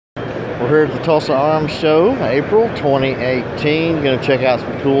We're here at the Tulsa Arms Show, April 2018. Going to check out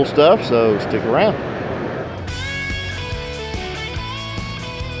some cool stuff, so stick around.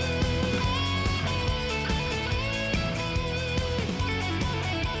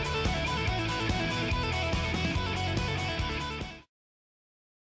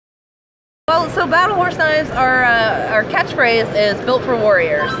 Well, so battle horse knives are, our catchphrase is built for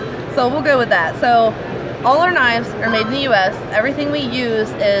warriors. So we'll go with that. So all our knives are made in the US. Everything we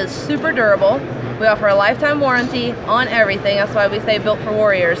use is super durable. We offer a lifetime warranty on everything. That's why we say built for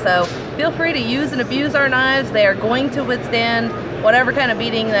warriors. So feel free to use and abuse our knives. They are going to withstand whatever kind of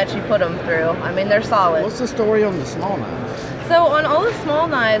beating that you put them through. I mean, they're solid. What's the story on the small knives? So on all the small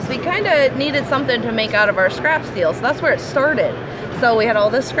knives, we kind of needed something to make out of our scrap steel. So that's where it started. So we had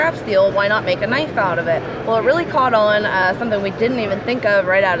all this scrap steel, why not make a knife out of it? Well, it really caught on something we didn't even think of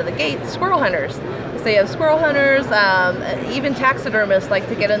right out of the gate, squirrel hunters. So you have squirrel hunters, even taxidermists like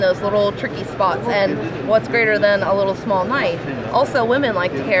to get in those little tricky spots. And what's greater than a little small knife? Also, women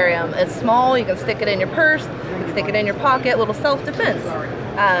like to carry them. It's small, you can stick it in your purse, you can stick it in your pocket, little self-defense.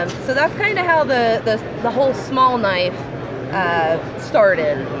 So that's kind of how the whole small knife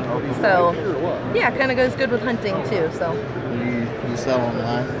started. So yeah, it kind of goes good with hunting too. So you sell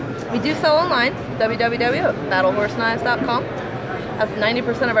online? We do sell online, www.battlehorseknives.com. That's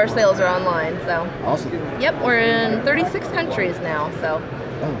 90% of our sales are online. So awesome. Yep, we're in 36 countries now. So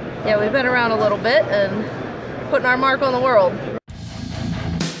yeah, we've been around a little bit and putting our mark on the world.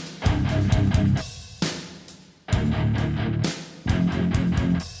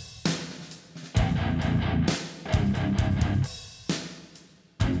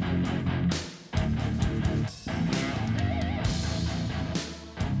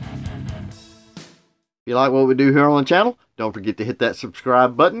 If you like what we do here on the channel, don't forget to hit that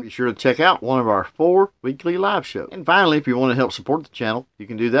subscribe button. Be sure to check out one of our 4 weekly live shows. And finally, if you want to help support the channel, you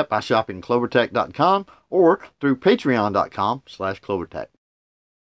can do that by shopping CloverTac.com or through patreon.com/CloverTac.